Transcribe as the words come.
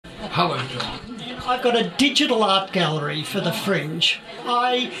Hello, John. I've got a digital art gallery for the Fringe.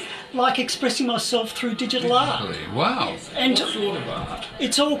 I like expressing myself through digital art. Really? Wow. And what sort of art?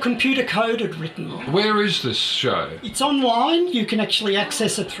 It's all computer coded written. Where is this show? It's online. You can actually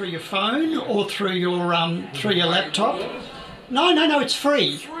access it through your phone or through your laptop. No, it's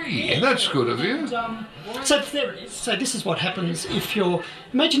free. Free? That's good of you. So there it is. So this is what happens if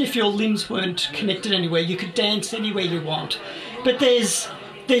imagine if your limbs weren't connected anywhere. You could dance anywhere you want. But there's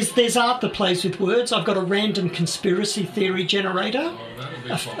art that plays with words. I've got a random conspiracy theory generator,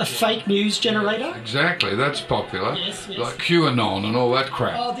 a fake news generator. Exactly, that's popular. Yes. Like QAnon and all that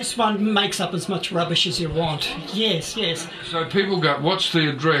crap. Oh, this one makes up as much rubbish as you want. Yes. So people go, what's the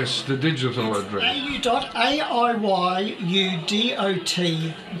address, the digital address?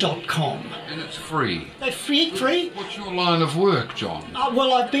 au.aiydot.com. And it's free. They're free. What's your line of work, John?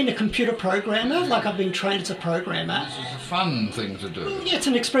 Well, I've been a computer programmer, like I've been trained as a programmer. This is a fun thing to do. Yeah, it's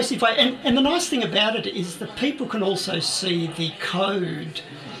an expressive way. And the nice thing about it is that people can also see the code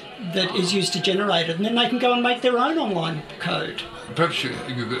that is used to generate it, and then they can go and make their own online code. Perhaps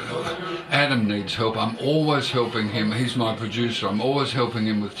Adam needs help. I'm always helping him. He's my producer. I'm always helping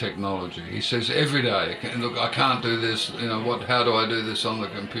him with technology. He says every day, look, I can't do this. How do I do this on the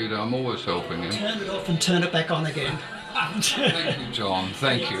computer? I'm always helping him. Turn it off and turn it back on again. Thank you, John.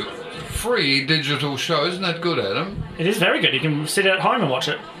 Thank you. Free digital show. Isn't that good, Adam? It is very good. You can sit at home and watch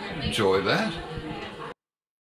it. Enjoy that.